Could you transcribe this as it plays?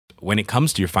when it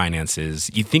comes to your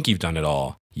finances, you think you've done it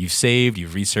all. You've saved,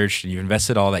 you've researched, and you've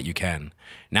invested all that you can.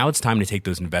 Now it's time to take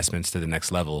those investments to the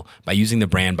next level by using the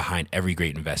brand behind every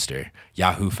great investor,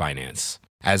 Yahoo Finance.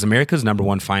 As America's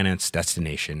 #1 finance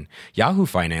destination, Yahoo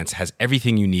Finance has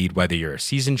everything you need, whether you're a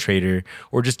seasoned trader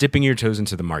or just dipping your toes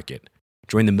into the market.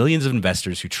 Join the millions of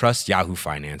investors who trust Yahoo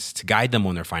Finance to guide them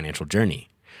on their financial journey.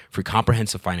 For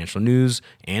comprehensive financial news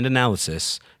and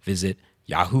analysis, visit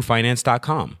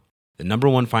yahoofinance.com, the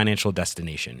 #1 financial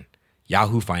destination,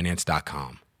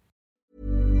 yahoofinance.com.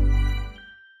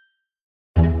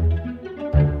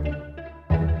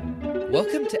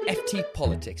 Welcome to FT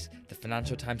Politics, the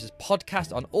Financial Times'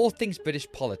 podcast on all things British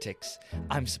politics.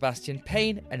 I'm Sebastian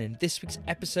Payne, and in this week's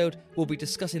episode, we'll be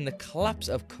discussing the collapse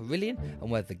of Carillion and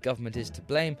whether the government is to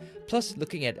blame, plus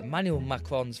looking at Emmanuel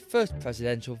Macron's first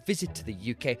presidential visit to the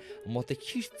UK and what the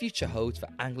future holds for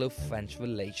Anglo-French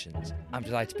relations. I'm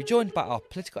delighted to be joined by our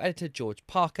political editor George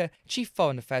Parker, Chief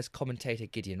Foreign Affairs commentator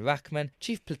Gideon Rachman,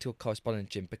 Chief Political Correspondent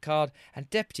Jim Pickard, and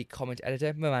Deputy Comment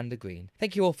Editor Miranda Green.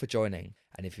 Thank you all for joining.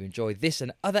 And if you enjoy this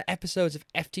and other episodes of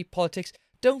FT Politics,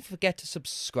 don't forget to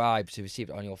subscribe to receive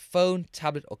it on your phone,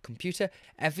 tablet or computer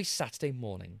every Saturday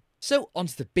morning. So, on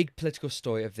to the big political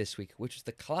story of this week, which was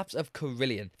the collapse of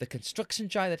Carillion, the construction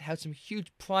giant that held some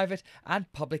huge private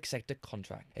and public sector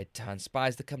contracts. It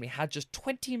transpires the company had just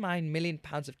 £29 million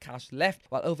of cash left,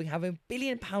 while owing having £1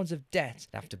 billion of debt.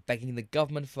 And after begging the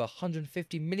government for a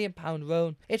 £150 million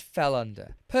loan, it fell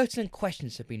under. Pertinent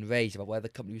questions have been raised about whether the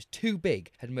company was too big,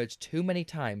 had merged too many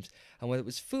times, and whether it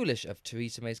was foolish of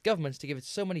Theresa May's government to give it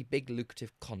so many big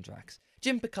lucrative contracts.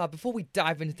 Jim Pickard, before we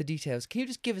dive into the details, can you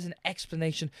just give us an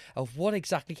explanation of what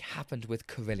exactly happened with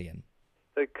Carillion?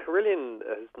 So Carillion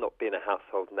has not been a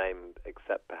household name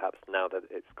except perhaps now that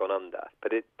it's gone under.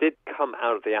 But it did come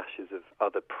out of the ashes of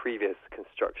other previous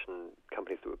construction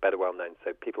companies that were better well known.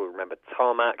 So people remember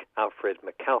Tarmac, Alfred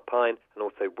McAlpine, and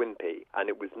also Wimpey. And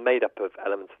it was made up of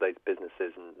elements of those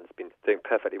businesses and has been doing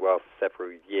perfectly well for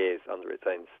several years under its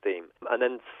own steam. And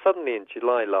then suddenly in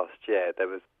July last year, there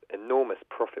was enormous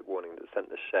profit warning that sent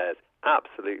the shares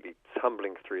absolutely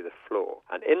tumbling through the floor.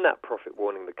 And in that profit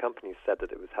warning, the company said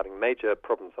that it was having major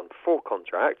problems on 4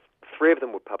 contracts. 3 of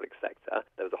them were public sector.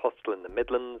 There was a hospital in the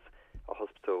Midlands, a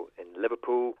hospital in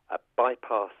Liverpool, a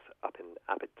bypass up in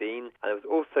Aberdeen, and there was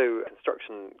also a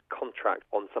construction contract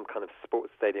on some kind of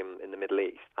sports stadium in the Middle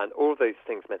East. And all of those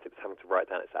things meant it was having to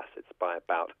write down its assets by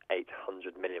about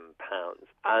 £800 million.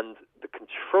 And the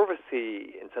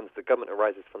controversy in terms of the government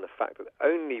arises from the fact that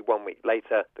only 1 week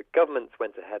later, the government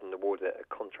went ahead and awarded it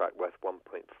a contract worth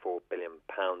 £1.4 billion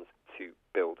to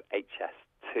build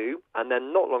HS2. And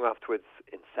then not long afterwards,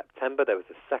 in September, there was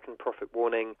a second profit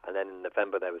warning, and then in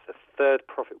November there was a third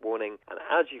profit warning. And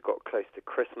as you got close to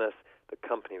Christmas, the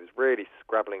company was really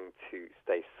scrabbling to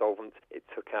stay solvent. It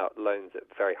took out loans at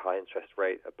very high interest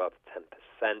rate, above 10%,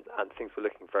 and things were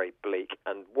looking very bleak.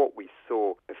 And what we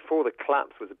saw before the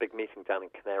collapse was a big meeting down in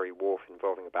Canary Wharf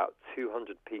involving about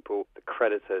 200 people, the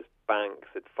creditors,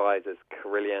 banks, advisors,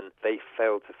 Carillion. They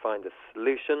failed to find a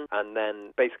solution, and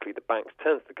then basically the banks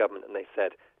turned to the government and they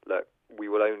said, look, we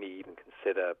will only even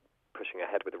consider pushing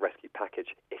ahead with a rescue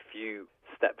package if you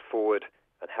step forward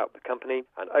and help the company.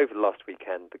 And over the last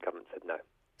weekend, the government said no.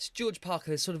 George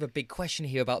Parker, there's sort of a big question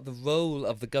here about the role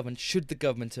of the government. Should the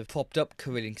government have propped up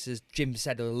Carillion? Because as Jim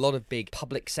said, there are a lot of big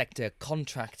public sector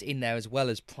contracts in there as well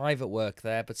as private work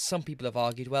there. But some people have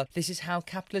argued, well, this is how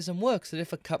capitalism works, that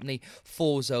if a company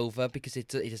falls over because it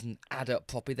doesn't add up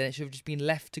properly, then it should have just been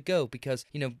left to go. Because,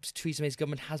 you know, Theresa May's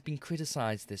government has been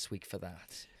criticised this week for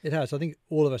that. It has. I think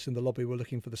all of us in the lobby were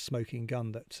looking for the smoking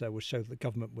gun that would show that the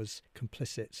government was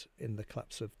complicit in the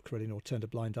collapse of Carillion or turned a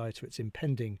blind eye to its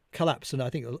impending collapse. And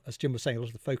I think, as Jim was saying, a lot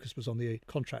of the focus was on the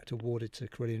contract awarded to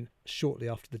Carillion shortly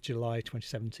after the July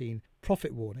 2017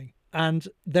 profit warning. And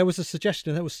there was a suggestion,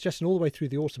 and there was a suggestion all the way through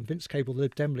the autumn. Vince Cable, the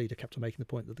Lib Dem leader, kept on making the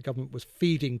point that the government was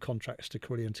feeding contracts to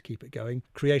Carillion to keep it going,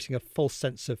 creating a false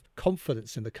sense of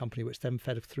confidence in the company, which then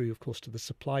fed through, of course, to the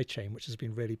supply chain, which has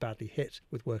been really badly hit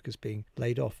with workers being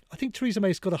laid off. I think Theresa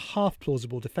May's got a half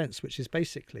plausible defence, which is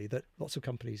basically that lots of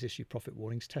companies issue profit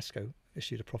warnings. Tesco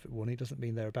issued a profit warning. It doesn't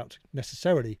mean they're about to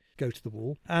necessarily go to the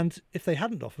wall. And if they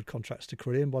hadn't offered contracts to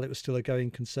Carillion while it was still a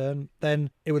going concern, then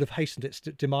it would have hastened its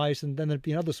demise, and then there'd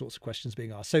been other sorts of questions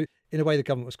being asked. So in a way, the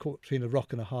government was caught between a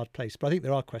rock and a hard place. But I think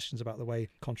there are questions about the way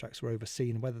contracts were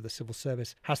overseen and whether the civil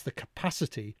service has the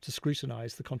capacity to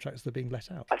scrutinise the contracts that are being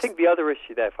let out. I think the other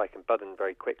issue there, if I can butt in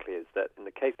very quickly, is that in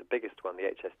the case of the biggest one, the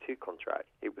HS2 contract,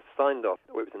 it was signed off,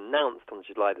 or it was announced on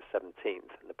July the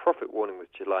 17th, and the profit warning was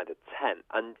July the 10th.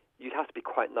 And you'd have to be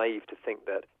quite naive to think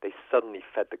that they suddenly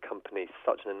fed the company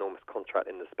such an enormous contract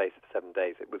in the space of 7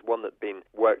 days. It was one that had been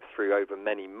worked through over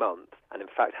many months and in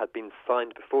fact had been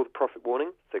signed before the profit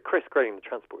warning. So Chris Grayling, the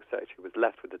Transport Secretary, was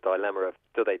left with the dilemma of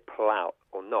do they pull out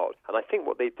or not. And I think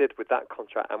what they did with that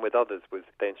contract and with others was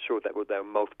they ensured that there were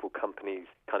multiple companies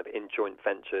kind of in joint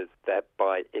ventures,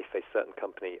 thereby if a certain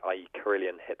company, i.e.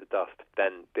 Carillion, hit the dust,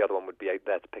 then the other one would be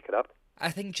there to pick it up. I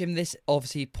think, Jim, this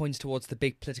obviously points towards the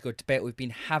big political debate we've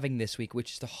been having this week,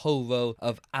 which is the whole role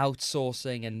of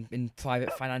outsourcing and in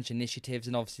private financial initiatives.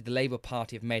 And obviously the Labour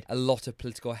Party have made a lot of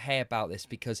political hay about this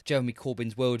because Jeremy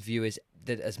Corbyn's worldview is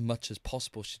that as much as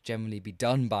possible should generally be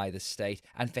done by the state.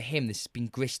 And for him, this has been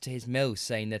grist to his mill,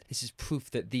 saying that this is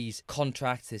proof that these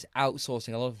contracts, this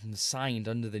outsourcing, a lot of them signed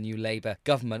under the new Labour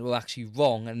government, were actually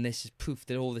wrong. And this is proof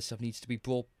that all this stuff needs to be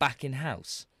brought back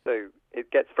in-house. So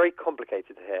it gets very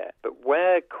complicated here, but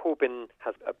where Corbyn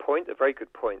has a point, a very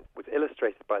good point, was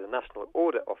illustrated by the National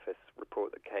Audit Office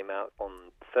report that came out on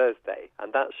Thursday,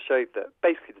 and that showed that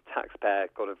basically the taxpayer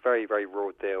got a very, very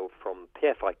raw deal from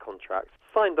PFI contracts,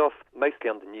 signed off mostly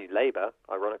under New Labour,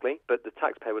 ironically, but the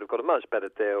taxpayer would have got a much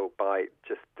better deal by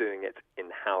just doing it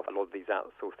in-house. A lot of these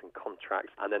outsourcing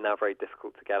contracts, and they're now very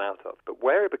difficult to get out of. But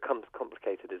where it becomes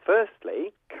complicated is,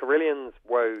 firstly, Carillion's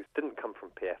woes didn't come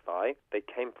from PFI. They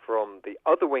came from the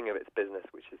other wing of its business,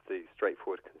 which is the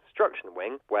straightforward construction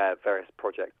wing, where various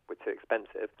projects were too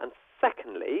expensive. And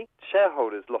secondly,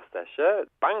 shareholders lost their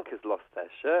shirt, bankers lost their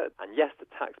shirt, and yes, the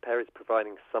taxpayer is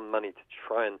providing some money to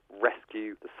try and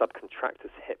rescue the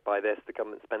subcontractors hit by this, the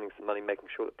government spending some money making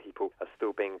sure that people are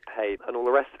still being paid and all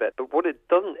the rest of it. But what it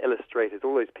doesn't illustrate is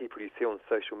all those people you see on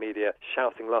social media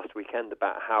shouting last weekend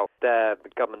about how the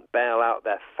government bail out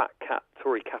their fat cat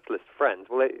Tory capitalist friends.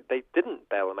 Well, they didn't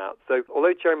bail them out. So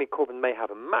although Jeremy Corbyn may have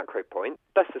a macro point,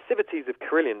 the specificities of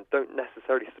Carillion don't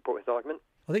necessarily support his argument.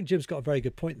 I think Jim's got a very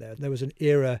good point there. There was an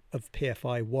era of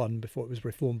PFI 1 before it was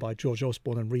reformed by George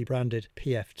Osborne and rebranded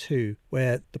PF2,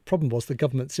 where the problem was the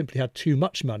government simply had too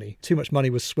much money. Too much money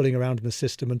was swilling around in the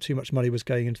system and too much money was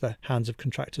going into the hands of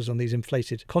contractors on these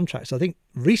inflated contracts. I think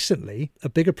recently a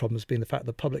bigger problem has been the fact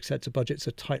that public sector budgets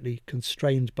are tightly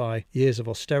constrained by years of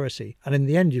austerity. And in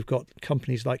the end, you've got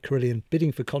companies like Carillion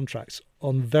bidding for contracts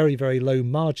on very, very low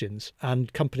margins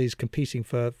and companies competing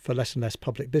for less and less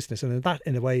public business. And that,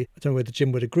 in a way, I don't know whether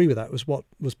Jim would agree with that, was what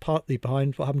was partly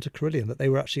behind what happened to Carillion, that they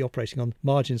were actually operating on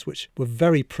margins which were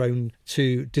very prone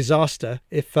to disaster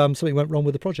if something went wrong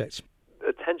with the project.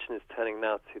 Attention is turning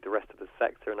now to the rest of the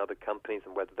sector and other companies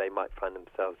and whether they might find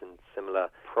themselves in similar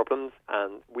problems.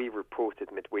 And we reported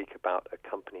midweek about a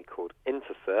company called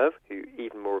Interserve, who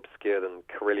even more obscure than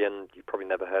Carillion. You probably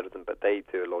never heard of them, but they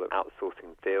do a lot of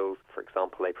outsourcing deals. For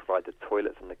example, they provide the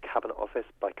toilets in the Cabinet Office,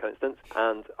 by coincidence.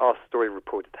 And our story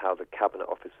reported how the Cabinet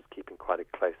Office was keeping quite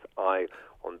a close eye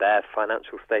on their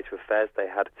financial state of affairs. They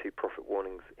had 2 profit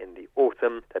warnings in the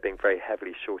autumn. They're being very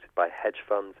heavily shorted by hedge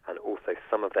funds, and also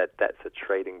some of their debts are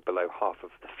trading below half of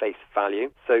the face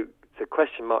value. So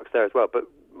question marks there as well. But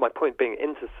my point being,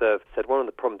 Interserve said one of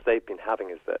the problems they've been having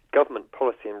is that government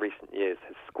policy in recent years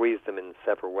has squeezed them in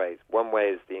several ways. One way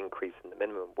is the increase in the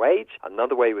minimum wage.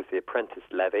 Another way was the apprentice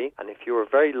levy. And if you're a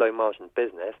very low margin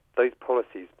business, those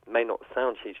policies may not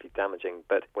sound hugely damaging,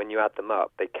 but when you add them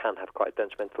up, they can have quite a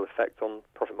detrimental effect on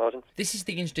profit margins. This is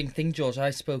the interesting thing, George. I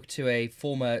spoke to a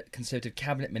former Conservative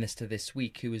cabinet minister this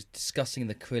week who was discussing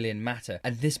the Carillion matter.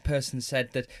 And this person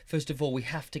said that, first of all, we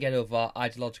have to get over our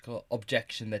ideological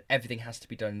objection that everything has to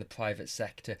be done in the private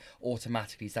sector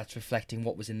automatically. That's reflecting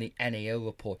what was in the NAO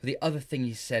report. But the other thing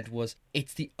he said was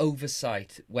it's the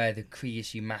oversight where the key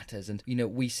issue matters. And, you know,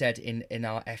 we said in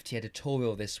our FT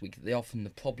editorial this week that often the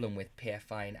problem with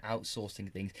PFI and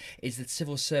outsourcing things is that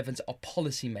civil servants are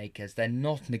policymakers. They're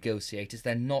not negotiators.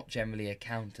 They're not generally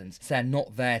accountants. They're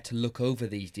not there to look over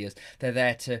these deals. They're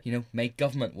there to, you know, make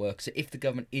government work. So if the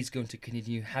government is going to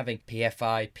continue having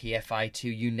PFI,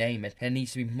 PFI2, you name it, there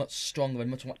needs to be much stronger and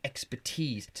much more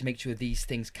expertise to make sure these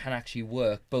things can actually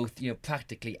work, both, you know,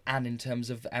 practically and in terms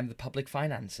of the public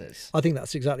finances. I think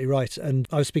that's exactly right. And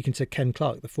I was speaking to Ken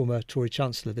Clarke, the former Tory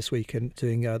Chancellor, this week, and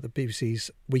doing the BBC's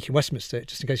Week in Westminster,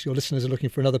 just in case your listeners are looking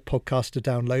for another podcast to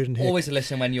download and hear. Always a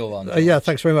listen when you're on. Yeah,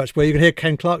 thanks very much. Well, you can hear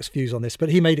Ken Clarke's views on this, but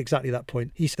he made exactly that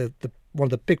point. He said the one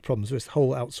of the big problems with this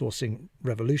whole outsourcing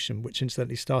revolution, which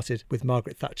incidentally started with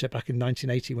Margaret Thatcher back in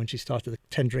 1980 when she started the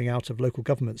tendering out of local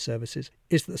government services,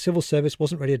 is that the civil service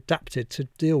wasn't really adapted to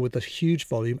deal with the huge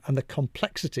volume and the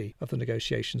complexity of the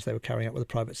negotiations they were carrying out with the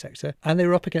private sector. And they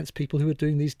were up against people who were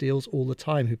doing these deals all the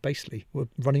time, who basically were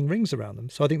running rings around them.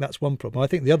 So I think that's one problem. I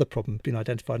think the other problem has been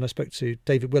identified, and I spoke to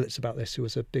David Willits about this, who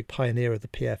was a big pioneer of the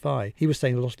PFI. He was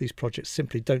saying a lot of these projects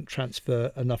simply don't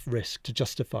transfer enough risk to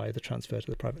justify the transfer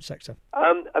to the private sector.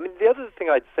 The other thing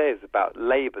I'd say is about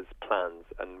Labour's plans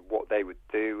and what they would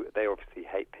do. They obviously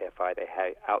hate PFI, they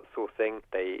hate outsourcing.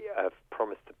 They have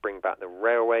promised to bring back the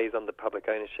railways under public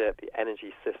ownership, the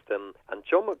energy system. And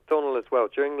John McDonnell as well,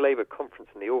 during Labour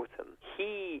conference in the autumn,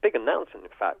 big announcement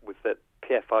in fact was that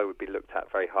PFI would be looked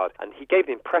at very hard. And he gave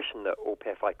the impression that all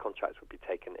PFI contracts would be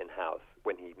taken in-house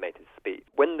when he made his speech.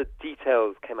 When the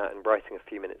details came out in writing a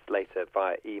few minutes later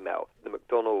via email, the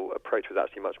McDonnell approach was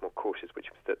actually much more cautious, which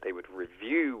was that they would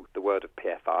review the word of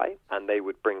PFI and they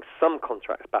would bring some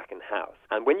contracts back in-house.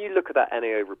 And when you look at that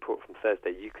NAO report from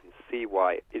Thursday, you can see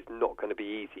why it's not going to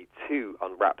be easy to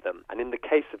unwrap them. And in the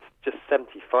case of just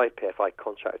 75 PFI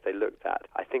contracts they looked at,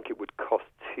 I think it would cost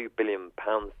 £2 billion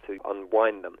to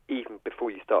unwind them, even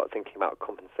before you start thinking about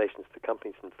compensations to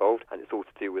companies involved, and it's all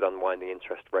to do with unwinding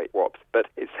interest rate swaps. But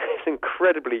it's an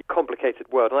incredibly complicated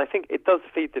world, and I think it does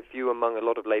feed the view among a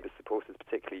lot of Labour supporters,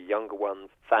 particularly younger ones,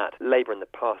 that Labour in the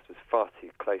past was far too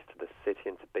close to the city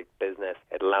and to big business.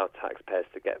 It allowed taxpayers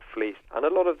to get fleeced, and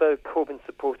a lot of the Corbyn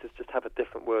supporters just have a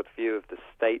different world view of the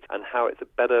state and how it's a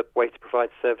better way to provide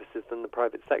services than the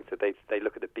private sector. They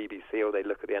look at the BBC or they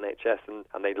look at the NHS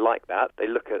and they like that. They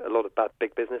look at a lot of bad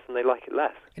big business and they like it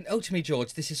less. And ultimately,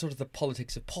 George, this is sort of the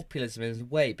politics of populism in a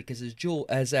way, because as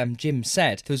Jim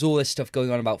said, there was all this stuff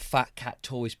going on about fat cat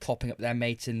Tories propping up their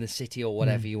mates in the city or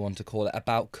whatever you want to call it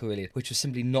about Carillion, which was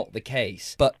simply not the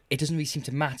case. But it doesn't really seem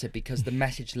to matter because the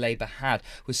message Labour had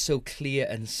was so clear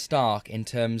and stark in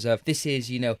terms of this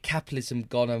is, capitalism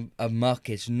gone amok,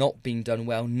 it's not being done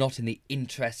well, not in the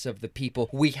interests of the people.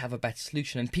 We have a better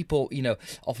solution. And people,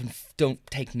 often don't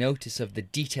take notice of the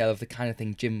detail of the kind of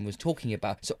thing Jim was talking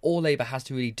about. So all Labour has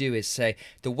to really do is say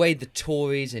the way the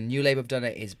Tories and New Labour have done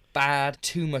it is bad,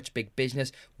 too much big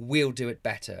business, we'll do it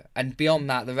better. And beyond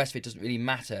that, the rest of it doesn't really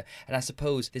matter. And I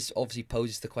suppose this obviously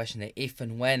poses the question that if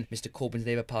and when Mr Corbyn's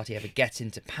Labour Party ever gets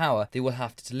into power, they will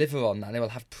have to deliver on that. They will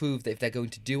have proved that if they're going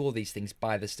to do all these things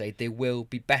by the state, they will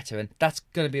be better. And that's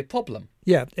going to be a problem.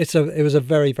 Yeah, it was a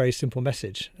very, very simple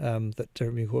message that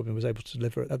Jeremy Corbyn was able to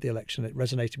deliver at the election. It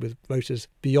resonated with voters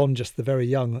beyond just the very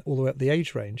young, all the way up the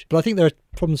age range. But I think there are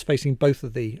problems facing both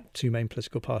of the two main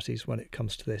political parties when it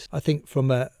comes to this. I think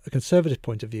from a Conservative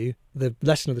point of view, the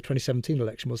lesson of the 2017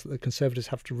 election was that the Conservatives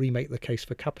have to remake the case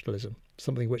for capitalism,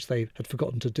 something which they had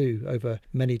forgotten to do over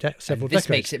several decades. This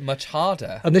makes it much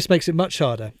harder. And this makes it much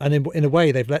harder. And in a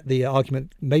way, they've let the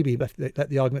argument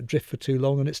drift for too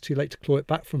long, and it's too late to claw it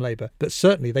back from Labour. But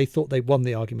certainly they thought they won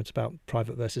the argument about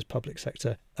private versus public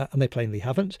sector, and they plainly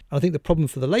haven't. And I think the problem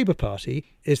for the Labour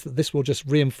Party is that this will just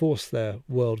reinforce their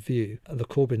worldview, the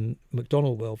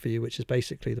Corbyn-McDonnell worldview, which is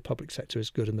basically the public sector is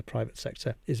good and the private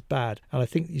sector is bad. And I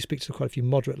think you speak to quite a few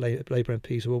moderate Labour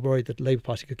MPs who are worried that the Labour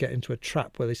Party could get into a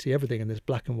trap where they see everything in this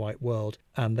black and white world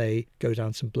and they go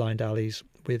down some blind alleys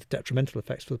with detrimental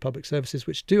effects for the public services,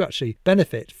 which do actually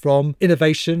benefit from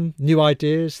innovation, new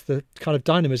ideas, the kind of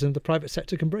dynamism the private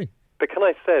sector can bring. But can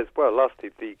I say as well, lastly,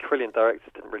 the Carillion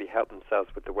directors didn't really help themselves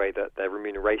with the way that their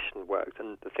remuneration worked.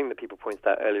 And the thing that people pointed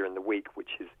out earlier in the week,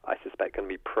 which is, I suspect, going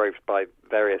to be probed by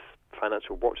various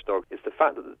financial watchdogs, is the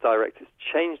fact that the directors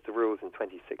changed the rules in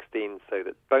 2016 so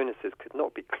that bonuses could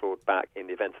not be clawed back in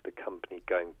the event of the company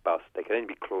going bust. They could only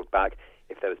be clawed back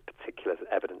if there was particular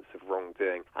evidence of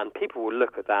wrongdoing. And people will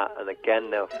look at that and again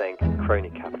they'll think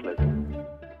crony capitalism.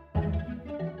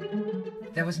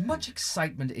 There was much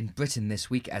excitement in Britain this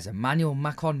week as Emmanuel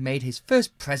Macron made his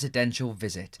first presidential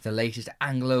visit. The latest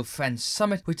Anglo-French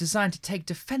summit was designed to take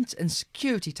defence and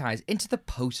security ties into the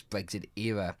post-Brexit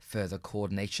era. Further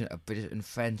coordination of British and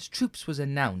French troops was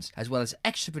announced, as well as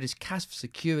extra British cash for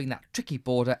securing that tricky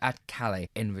border at Calais.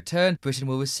 In return, Britain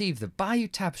will receive the Bayeux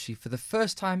Tapestry for the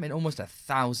first time in almost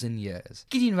 1,000 years.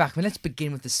 Gideon Rachman, let's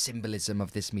begin with the symbolism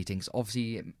of this meeting.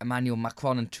 Obviously, Emmanuel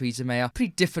Macron and Theresa May are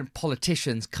pretty different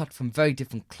politicians cut from very different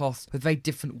different cloths with very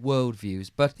different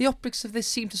worldviews. But the optics of this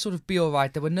seemed to sort of be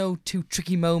alright. There were no too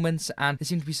tricky moments, and there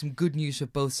seemed to be some good news for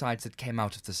both sides that came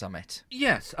out of the summit.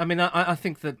 Yes, I mean, I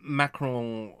think that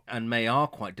Macron and May are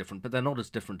quite different, but they're not as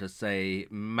different as, say,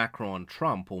 Macron and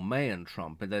Trump or May and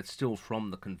Trump. But they're still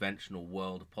from the conventional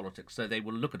world of politics, so they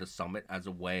will look at a summit as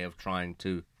a way of trying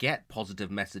to get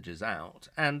positive messages out.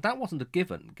 And that wasn't a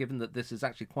given that this is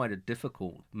actually quite a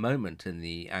difficult moment in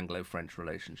the Anglo-French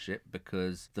relationship,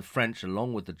 because the French,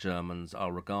 along with the Germans,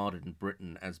 are regarded in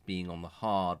Britain as being on the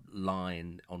hard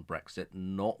line on Brexit,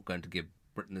 not going to give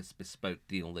Britain this bespoke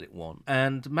deal that it wants.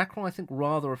 And Macron, I think,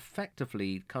 rather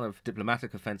effectively kind of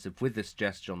diplomatic offensive with this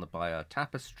gesture on the Bayeux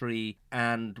Tapestry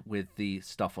and with the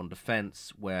stuff on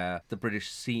defence, where the British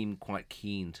seem quite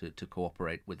keen to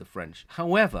cooperate with the French.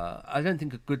 However, I don't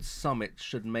think a good summit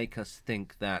should make us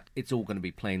think that it's all going to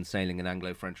be plain sailing in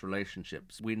Anglo-French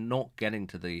relationships. We're not getting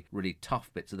to the really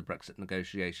tough bits of the Brexit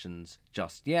negotiations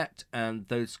just yet, and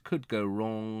those could go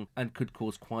wrong and could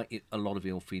cause quite a lot of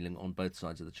ill feeling on both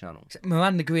sides of the Channel.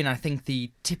 Miranda Green, I think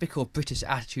the typical British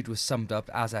attitude was summed up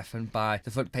as often by the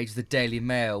front page of the Daily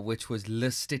Mail, which was Le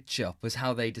Stitch Up, was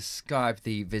how they described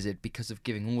the visit because of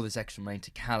giving all this extra money to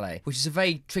Calais, which is a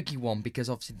very tricky one because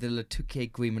obviously the Le Touquet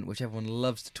Agreement, which everyone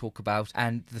loves to talk about,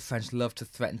 and the French love to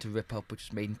threaten to rip up, which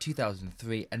was made in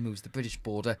 2003 and moves the British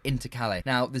border into Calais.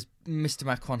 Now, Mr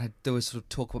Macron there was sort of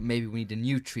talk about maybe we need a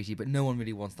new treaty, but no one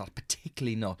really wants that,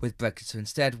 particularly not with Brexit. So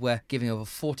instead, we're giving over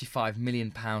 £45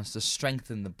 million to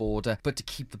strengthen the border, but to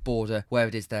keep the border where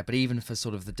it is there. But even for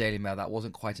sort of the Daily Mail, that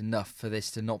wasn't quite enough for this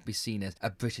to not be seen as a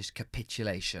British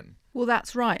capitulation. Well,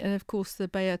 that's right. And of course, the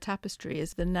Bayeux Tapestry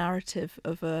is the narrative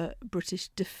of a British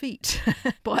defeat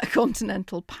by a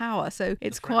continental power. So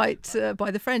it's quite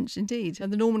by the French, indeed,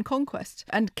 and the Norman conquest.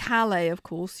 And Calais, of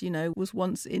course, was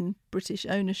once in British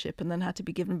ownership and then had to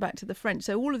be given back to the French.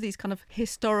 So all of these kind of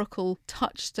historical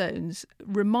touchstones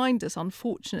remind us,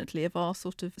 unfortunately, of our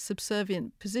sort of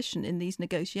subservient position in these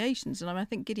negotiations. And I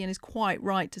think Gideon is quite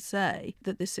right to say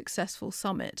that this successful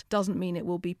summit doesn't mean it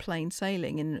will be plain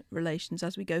sailing in relations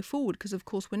as we go forward. Because, of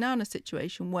course, we're now in a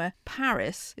situation where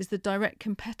Paris is the direct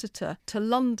competitor to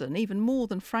London, even more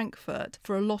than Frankfurt,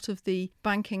 for a lot of the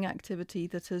banking activity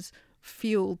that has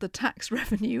fueled the tax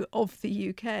revenue of the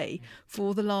UK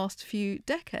for the last few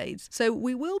decades. So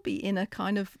we will be in a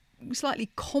kind of slightly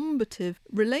combative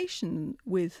relation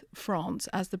with France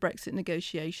as the Brexit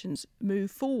negotiations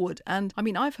move forward. And I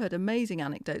mean, I've heard amazing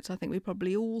anecdotes, I think we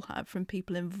probably all have, from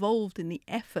people involved in the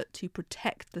effort to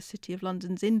protect the City of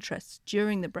London's interests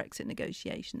during the Brexit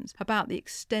negotiations, about the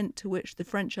extent to which the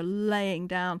French are laying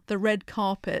down the red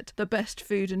carpet, the best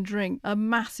food and drink, a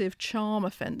massive charm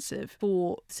offensive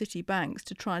for city banks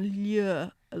to try and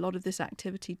lure a lot of this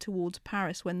activity towards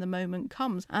Paris when the moment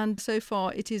comes. And so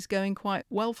far it is going quite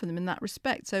well for them in that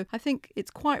respect. So I think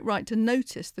it's quite right to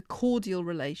notice the cordial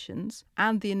relations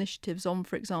and the initiatives on,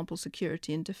 for example,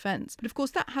 security and defence. But of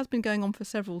course that has been going on for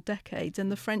several decades,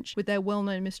 and the French, with their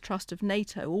well-known mistrust of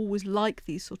NATO, always like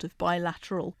these sort of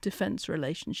bilateral defence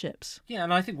relationships. Yeah,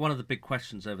 and I think one of the big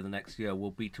questions over the next year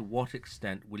will be to what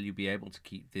extent will you be able to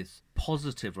keep this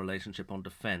positive relationship on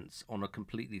defence on a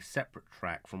completely separate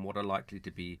track from what are likely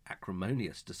to be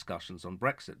acrimonious discussions on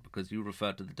Brexit, because you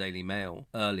referred to the Daily Mail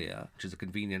earlier, which is a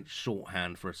convenient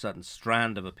shorthand for a certain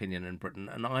strand of opinion in Britain,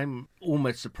 and I'm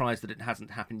almost surprised that it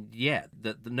hasn't happened yet,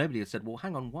 that nobody has said, well,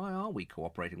 hang on, why are we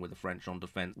cooperating with the French on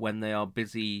defence when they are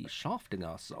busy shafting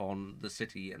us on the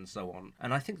city and so on?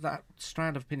 And I think that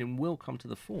strand of opinion will come to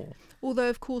the fore. Although,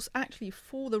 of course, actually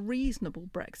for the reasonable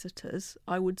Brexiters,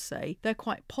 I would say they're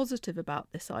quite positive about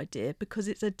this idea, because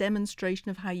it's a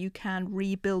demonstration of how you can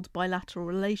rebuild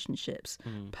bilateral relationships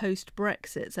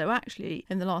post-Brexit. So actually,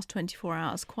 in the last 24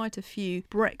 hours, quite a few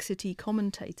Brexity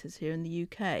commentators here in the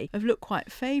UK have looked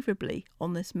quite favourably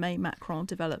on this May-Macron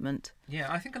development. Yeah,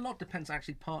 I think a lot depends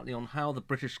actually partly on how the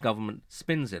British government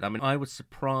spins it. I mean, I was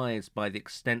surprised by the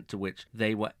extent to which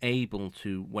they were able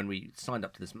to, when we signed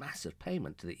up to this massive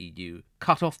payment to the EU,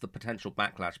 cut off the potential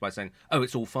backlash by saying, oh,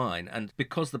 it's all fine. And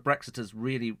because the Brexiters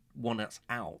really want us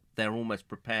out, they're almost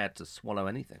prepared to swallow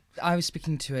anything. I was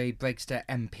speaking to a Brexit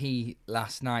MP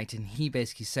last night, and he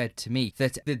basically said to me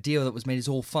that the deal that was made is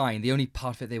all fine. The only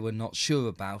part of it they were not sure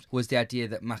about was the idea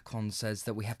that Macron says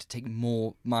that we have to take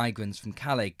more migrants from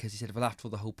Calais, because he said, well, after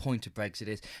all, the whole point of Brexit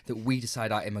is that we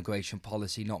decide our immigration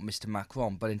policy, not Mr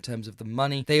Macron. But in terms of the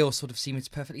money, they all sort of seem it's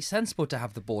perfectly sensible to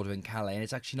have the border in Calais, and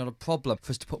it's actually not a problem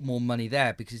for us to put more money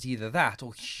there, because it's either that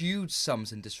or huge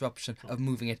sums in disruption of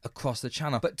moving it across the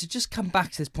channel. But to just come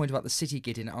back to this point about the city,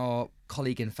 Gideon, our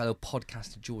colleague and fellow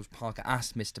podcaster George Parker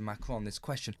asked Mr Macron this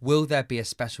question: will there be a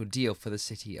special deal for the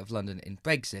City of London in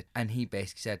Brexit? And he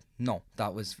basically said no.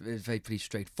 That was very pretty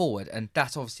straightforward, and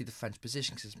that's obviously the French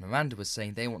position, because as Miranda was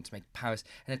saying, they want to make Paris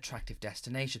an attractive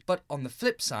destination. But on the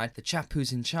flip side, the chap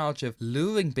who's in charge of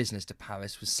luring business to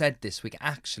Paris was said this week,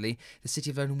 actually, the City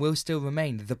of London will still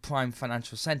remain the prime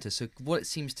financial centre. So what it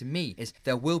seems to me is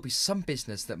there will be some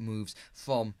business that moves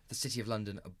from the City of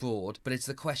London abroad, but it's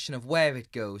the question of where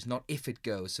it goes, not if it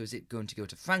goes. So is it going to go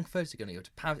to Frankfurt? Is it going to go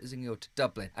to Paris? Is it going to go to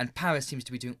Dublin? And Paris seems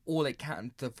to be doing all it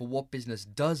can for what business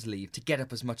does leave to get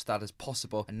up as much of that as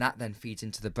possible, and that then feeds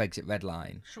into the Brexit red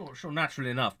line. Sure, naturally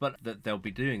enough, but they'll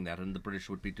be doing that, and the British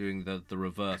would be doing the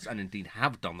reverse, and indeed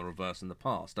have done the reverse in the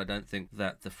past. I don't think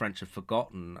that the French have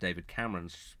forgotten David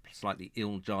Cameron's slightly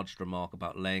ill-judged remark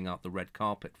about laying out the red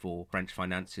carpet for French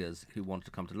financiers who wanted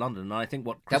to come to London. And I think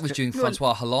that was during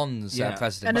Francois Hollande's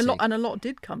presidency. And a lot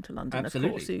did come to London, absolutely.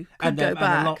 Of course, who could go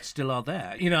back. And a lot still are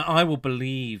there. I will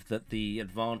believe that the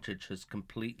advantage has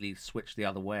completely switched the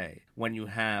other way when you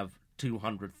have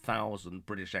 200,000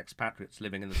 British expatriates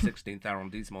living in the 16th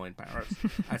arrondissement in Paris,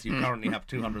 as you currently have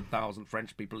 200,000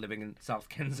 French people living in South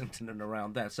Kensington and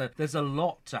around there. So there's a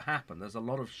lot to happen. There's a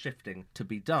lot of shifting to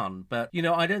be done. But,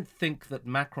 I don't think that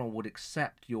Macron would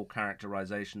accept your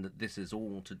characterization that this is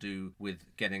all to do with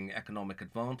getting economic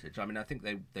advantage. I mean, I think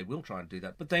they will try and do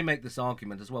that. But they make this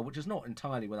argument as well, which is not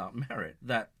entirely without merit,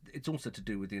 that it's also to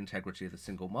do with the integrity of the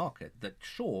single market. That,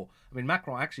 sure, I mean,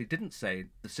 Macron actually didn't say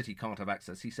the city can't have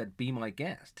access. He said, be my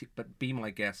guest, but be my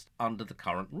guest under the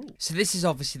current rules. So this is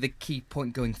obviously the key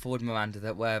point going forward, Miranda,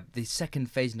 that where the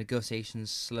second phase of negotiations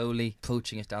slowly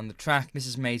approaching us down the track.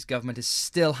 Mrs May's government is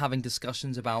still having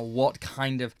discussions about what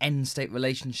kind of end-state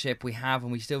relationship we have,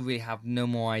 and we still really have no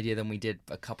more idea than we did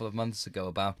a couple of months ago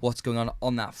about what's going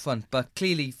on that front. But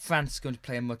clearly France is going to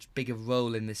play a much bigger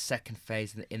role in this second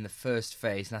phase than in the first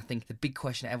phase, and I think the big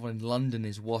question everyone in London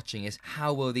is watching is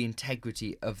how will the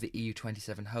integrity of the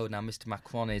EU27 hold? Now, Mr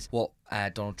Macron is what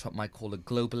Donald Trump might call a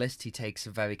globalist. He takes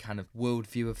a very kind of world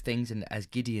view of things, and as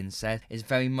Gideon said, is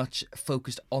very much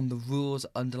focused on the rules,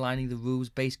 underlining the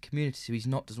rules-based community,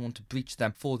 so doesn't want to breach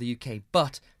them for the UK.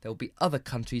 But there will be other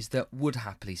countries that would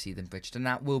happily see them breached, and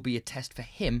that will be a test for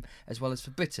him as well as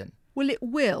for Britain. Well, it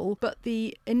will, but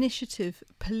the initiative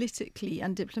politically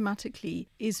and diplomatically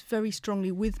is very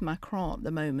strongly with Macron at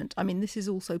the moment. I mean, this is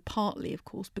also partly, of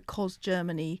course, because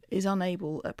Germany is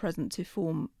unable at present to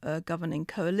form a governing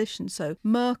coalition. So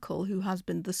Merkel, who has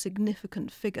been the significant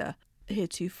figure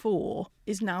heretofore,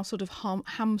 is now sort of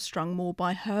hamstrung more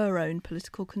by her own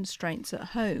political constraints at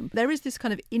home. There is this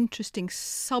kind of interesting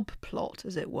subplot,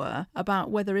 as it were,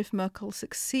 about whether if Merkel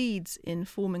succeeds in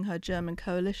forming her German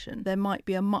coalition, there might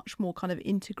be a much more kind of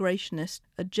integrationist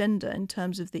agenda in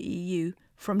terms of the EU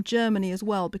from Germany as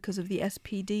well, because of the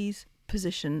SPD's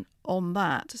position on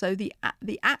that. So the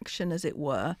action, as it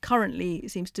were, currently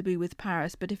seems to be with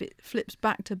Paris, but if it flips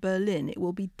back to Berlin, it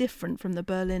will be different from the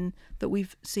Berlin that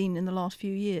we've seen in the last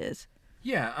few years.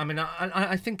 Yeah, I mean,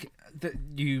 I think that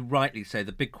you rightly say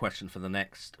the big question for the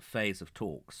next phase of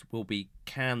talks will be,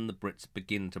 can the Brits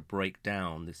begin to break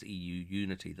down this EU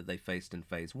unity that they faced in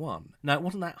phase one? Now, it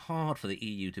wasn't that hard for the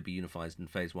EU to be unified in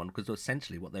phase one, because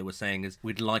essentially what they were saying is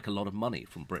we'd like a lot of money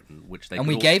from Britain, which they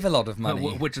gave a lot of money,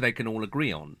 which they can all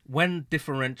agree on. When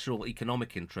differential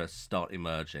economic interests start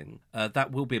emerging,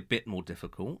 that will be a bit more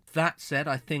difficult. That said,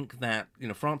 I think that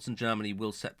France and Germany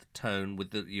will set the tone with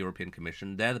the European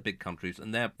Commission. They're the big countries,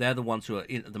 and they're the ones who are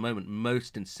at the moment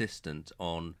most insistent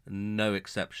on no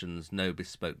exceptions, no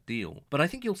bespoke deal. But I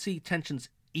think you'll see tensions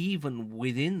even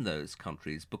within those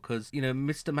countries, because,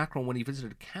 Mr Macron, when he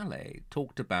visited Calais,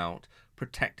 talked about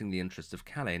protecting the interests of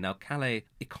Calais. Now, Calais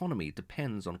economy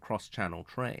depends on cross-channel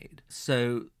trade.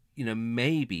 So,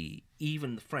 maybe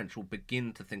even the French will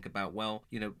begin to think about,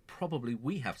 probably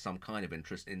we have some kind of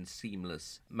interest in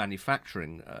seamless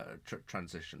manufacturing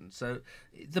transition. So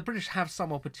the British have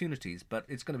some opportunities, but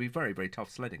it's going to be very, very tough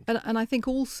sledding. And I think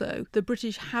also the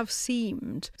British have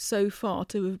seemed so far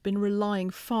to have been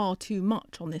relying far too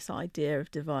much on this idea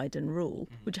of divide and rule,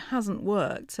 which hasn't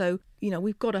worked. So,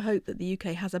 we've got to hope that the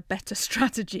UK has a better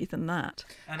strategy than that.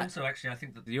 And also, actually, I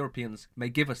think that the Europeans may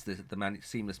give us the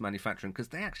seamless manufacturing, because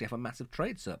they actually have a massive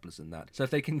trade surplus in in that. So if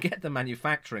they can get the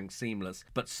manufacturing seamless,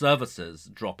 but services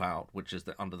drop out, which is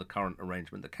under the current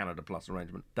arrangement, the Canada Plus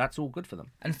arrangement, that's all good for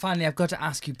them. And finally, I've got to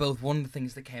ask you both, one of the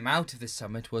things that came out of this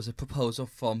summit was a proposal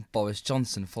from Boris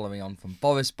Johnson, following on from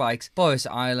Boris Bikes, Boris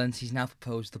Island. He's now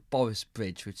proposed the Boris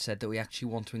Bridge, which said that we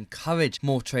actually want to encourage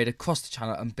more trade across the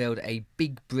Channel and build a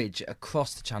big bridge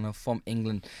across the Channel from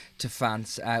England to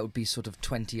France. It would be sort of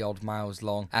 20 odd miles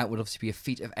long. It would obviously be a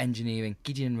feat of engineering.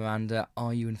 Gideon Miranda,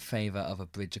 are you in favour of a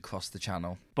bridge across the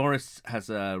Channel? Boris has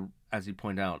a, as you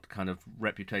point out, kind of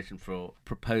reputation for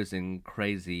proposing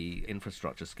crazy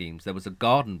infrastructure schemes. There was a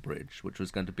garden bridge, which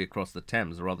was going to be across the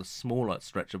Thames, a rather smaller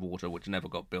stretch of water, which never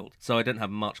got built. So I don't have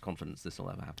much confidence this will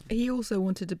ever happen. He also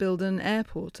wanted to build an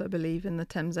airport, I believe, in the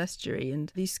Thames estuary,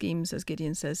 and these schemes, as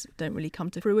Gideon says, don't really come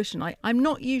to fruition. I'm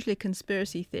not usually a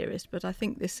conspiracy theorist, but I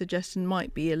think this suggestion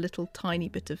might be a little tiny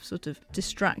bit of sort of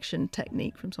distraction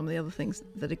technique from some of the other things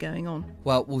that are going on.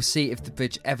 Well, we'll see if the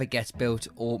bridge ever gets built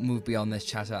or move beyond this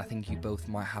chatter. I think you both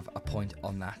might have a point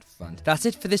on that front. That's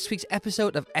it for this week's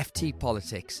episode of FT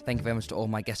Politics. Thank you very much to all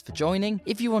my guests for joining.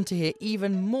 If you want to hear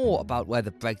even more about where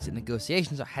the Brexit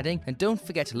negotiations are heading, then don't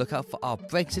forget to look out for our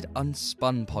Brexit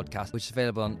Unspun podcast, which is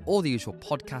available on all the usual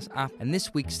podcast apps. And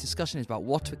this week's discussion is about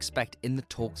what to expect in the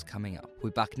talks coming up.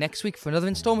 We'll be back next week for another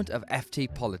instalment of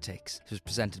FT Politics. This was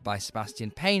presented by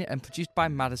Sebastian Payne and produced by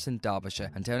Madison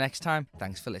Derbyshire. Until next time,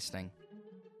 thanks for listening.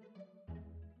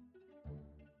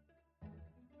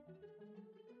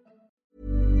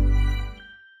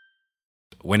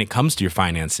 When it comes to your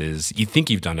finances, you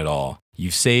think you've done it all.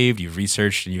 You've saved, you've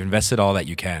researched, and you've invested all that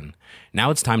you can.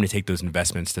 Now it's time to take those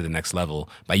investments to the next level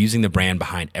by using the brand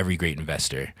behind every great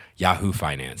investor, Yahoo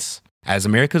Finance. As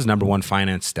America's #1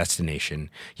 finance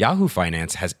destination, Yahoo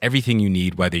Finance has everything you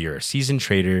need, whether you're a seasoned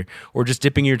trader or just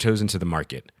dipping your toes into the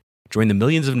market. Join the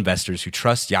millions of investors who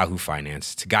trust Yahoo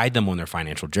Finance to guide them on their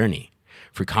financial journey.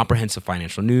 For comprehensive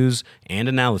financial news and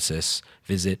analysis,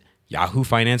 visit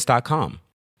yahoofinance.com.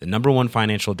 The #1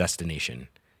 financial destination,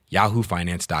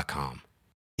 yahoofinance.com.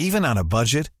 Even on a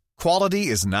budget, quality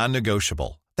is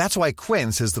non-negotiable. That's why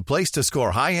Quince is the place to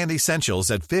score high-end essentials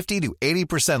at 50 to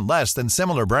 80% less than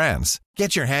similar brands.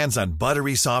 Get your hands on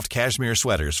buttery soft cashmere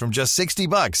sweaters from just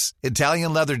 $60,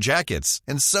 Italian leather jackets,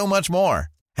 and so much more.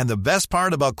 And the best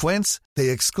part about Quince,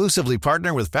 they exclusively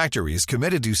partner with factories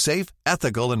committed to safe,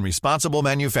 ethical, and responsible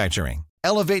manufacturing.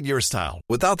 Elevate your style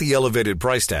without the elevated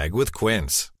price tag with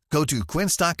Quince. Go to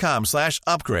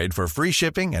quince.com/upgrade for free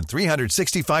shipping and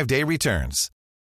 365-day returns.